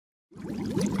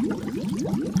Hi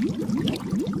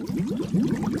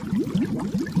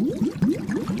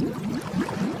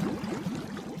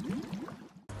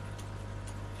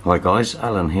guys,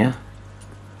 Alan here.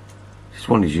 Just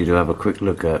wanted you to have a quick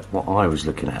look at what I was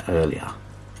looking at earlier,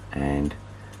 and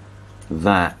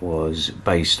that was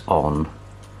based on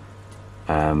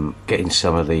getting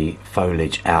some of the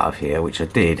foliage out of here, which I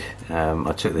did.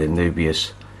 I took the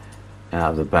Anubias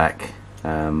out of the back,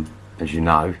 as you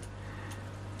know,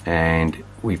 and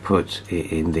we put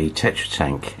it in the Tetra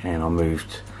tank, and I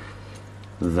moved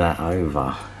that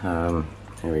over.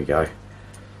 There we go.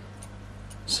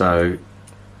 So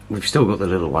we've still got the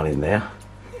little one in there.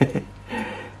 I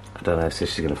don't know if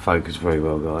this is going to focus very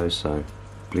well, guys, so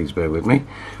please bear with me.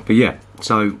 But yeah,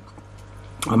 so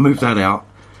I moved that out.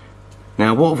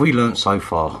 Now what have we learnt so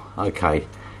far? Okay,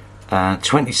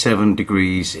 27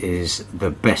 degrees is the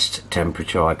best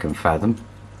temperature I can fathom.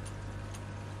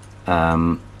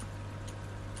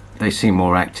 They seem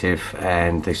more active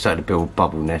and they started to build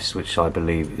bubble nests, which I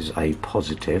believe is a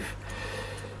positive,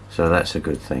 so that's a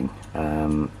good thing.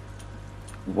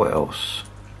 What else?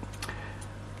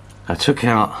 I took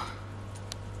out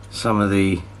some of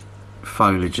the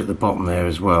foliage at the bottom there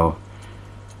as well,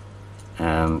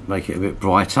 make it a bit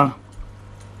brighter,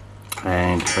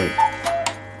 and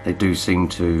they do seem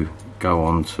to go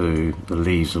on to the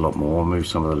leaves a lot more. Move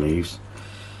some of the leaves.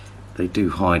 They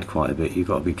do hide quite a bit, you've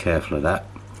got to be careful of that.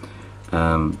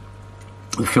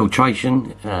 The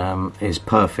filtration is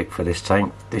perfect for this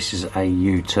tank. This is a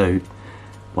U2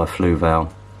 by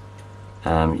Fluval.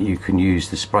 You can use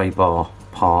the spray bar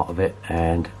part of it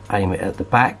and aim it at the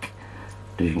back.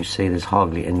 As you can see, there's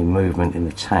hardly any movement in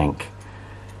the tank.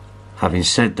 Having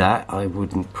said that, I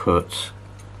wouldn't put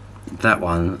that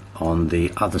one on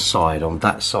the other side, on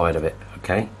that side of it,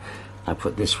 okay? I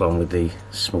put this one with the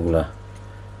smaller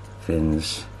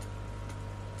fins,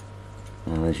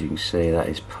 and as you can see, that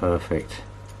is perfect.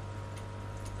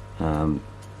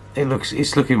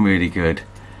 It's looking really good.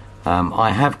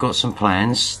 I have got some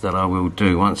plans that I will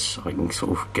do once I can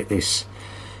sort of get this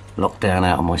lockdown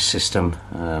out of my system.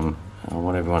 I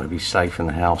want everyone to be safe in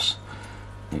the house,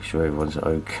 make sure everyone's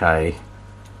okay.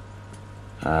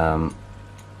 But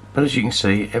as you can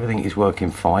see, everything is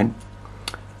working fine.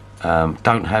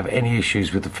 Don't have any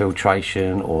issues with the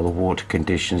filtration or the water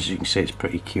conditions. You can see it's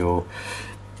pretty pure.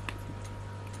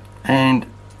 And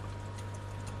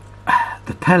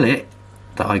the pellet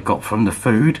that I got from the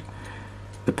food,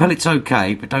 the pellet's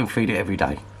okay, but don't feed it every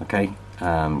day, okay?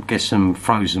 Get some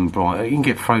frozen you can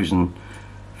get frozen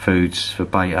foods for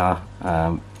Betta.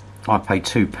 I pay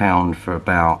 £2 for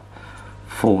about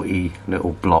 40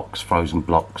 little blocks, frozen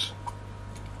blocks.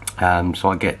 So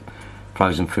I get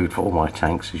frozen food for all my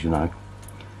tanks, as you know.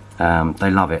 They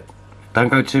love it. Don't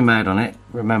go too mad on it.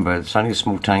 Remember, it's only a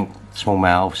small tank, small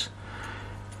mouths,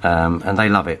 and they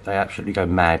love it. They absolutely go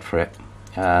mad for it.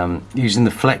 Using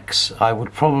the Flex, I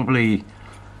would probably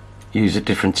use a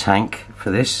different tank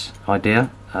for this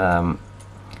idea.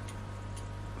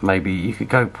 Maybe you could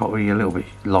go probably a little bit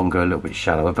longer, a little bit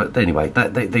shallower, but anyway,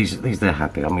 these they're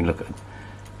happy. I mean, look at them,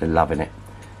 they're loving it.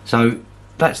 So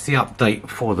that's the update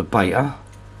for the Betta,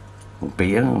 or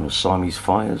Betta, or Siamese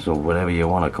fires, or whatever you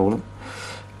want to call them,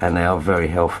 and they are very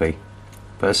healthy.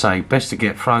 But I say, best to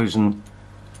get frozen.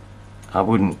 I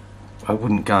wouldn't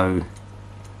go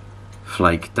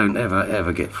flake. Don't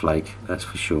ever get flake, that's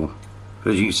for sure.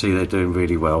 But as you can see, they're doing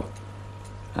really well.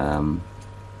 And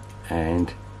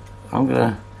I'm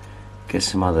gonna get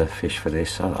some other fish for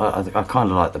this. I kind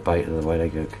of like the Betta, the way they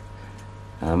cook.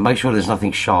 Make sure there's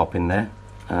nothing sharp in there.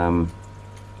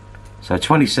 So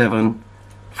 27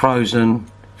 frozen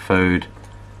food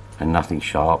and nothing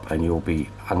sharp, and you'll be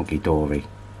hunky-dory.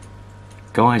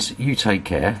 Guys, you take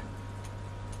care,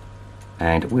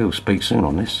 and we'll speak soon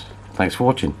on this. Thanks for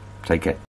watching. Take care.